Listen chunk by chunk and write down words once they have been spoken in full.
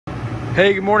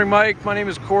Hey, good morning, Mike. My name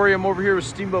is Corey. I'm over here with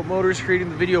Steamboat Motors creating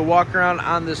the video walk around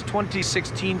on this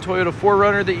 2016 Toyota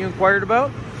 4Runner that you inquired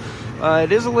about.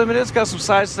 It is a limited. It's got some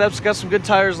side steps, got some good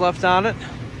tires left on it.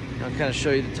 I'll kind of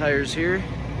show you the tires here.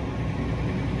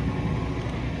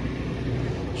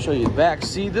 Show you the back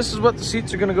seat. This is what the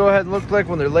seats are going to go ahead and look like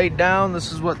when they're laid down.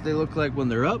 This is what they look like when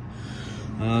they're up.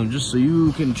 Just so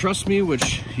you can trust me,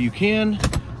 which you can.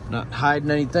 Not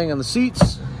hiding anything on the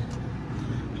seats.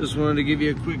 Just wanted to give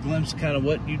you a quick glimpse of kind of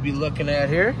what you'd be looking at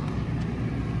here.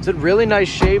 It's in really nice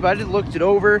shape. I just looked it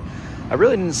over. I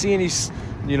really didn't see any,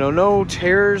 no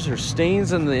tears or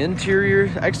stains in the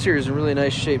interior. Exterior is in really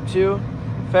nice shape too.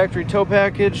 Factory tow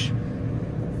package.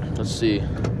 Let's see.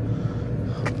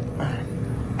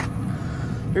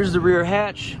 Here's the rear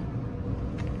hatch.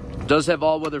 It does have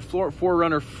all-weather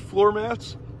 4Runner floor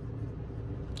mats.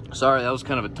 Sorry, that was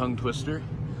kind of a tongue twister.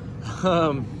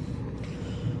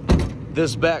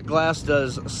 This back glass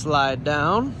does slide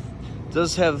down. It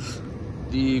does have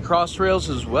the cross rails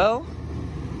as well.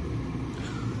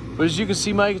 But as you can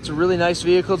see, Mike, it's a really nice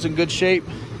vehicle. It's in good shape.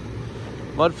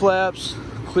 Mud flaps,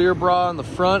 clear bra on the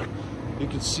front. You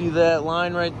can see that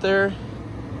line right there.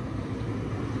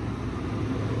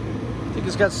 I think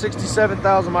it's got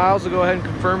 67,000 miles. I'll go ahead and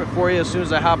confirm it for you as soon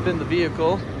as I hop in the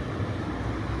vehicle.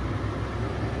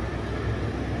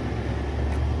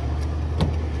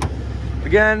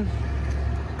 Again,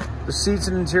 the seats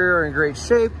and interior are in great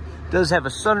shape. It does have a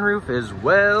sunroof as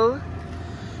well.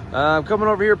 Coming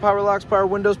over here, power locks, power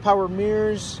windows, power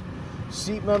mirrors,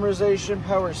 seat memorization,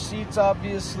 power seats,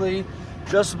 obviously.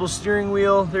 Adjustable steering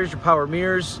wheel. There's your power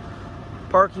mirrors,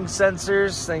 parking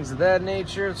sensors, things of that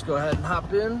nature. Let's go ahead and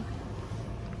hop in.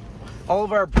 All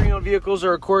of our pre-owned vehicles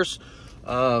are, of course,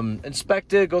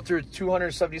 inspected, go through a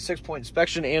 276-point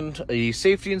inspection and a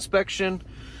safety inspection.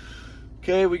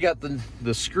 Okay, we got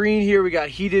the screen here. We got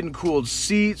heated and cooled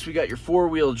seats. We got your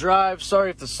 4-wheel drive.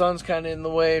 Sorry if the sun's kind of in the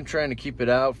way. I'm trying to keep it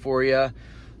out for you.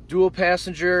 Dual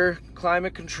passenger,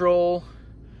 climate control.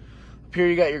 Up here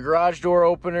you got your garage door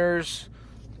openers,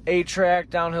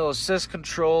 8-track, downhill assist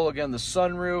control. Again, the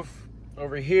sunroof.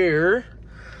 Over here,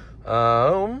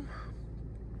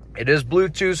 it is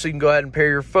Bluetooth, so you can go ahead and pair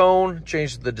your phone,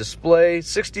 change the display.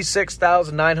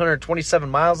 66,927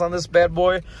 miles on this bad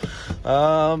boy.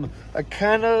 I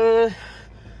kind of,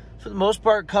 for the most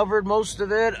part, covered most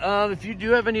of it. If you do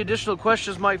have any additional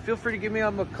questions, Mike, feel free to give me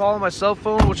a call on my cell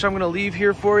phone, which I'm going to leave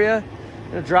here for you. I'm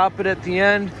going to drop it at the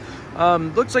end.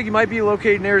 Looks like you might be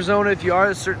located in Arizona. If you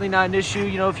are, it's certainly not an issue.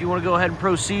 If you want to go ahead and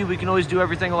proceed, we can always do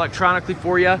everything electronically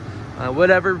for you.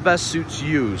 Whatever best suits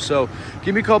you. So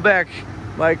give me a call back.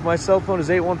 Mike, my cell phone is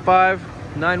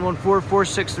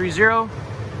 815-914-4630.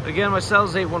 Again, my cell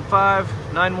is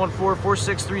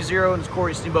 815-914-4630, and it's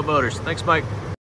Corey, Steamboat Motors. Thanks, Mike.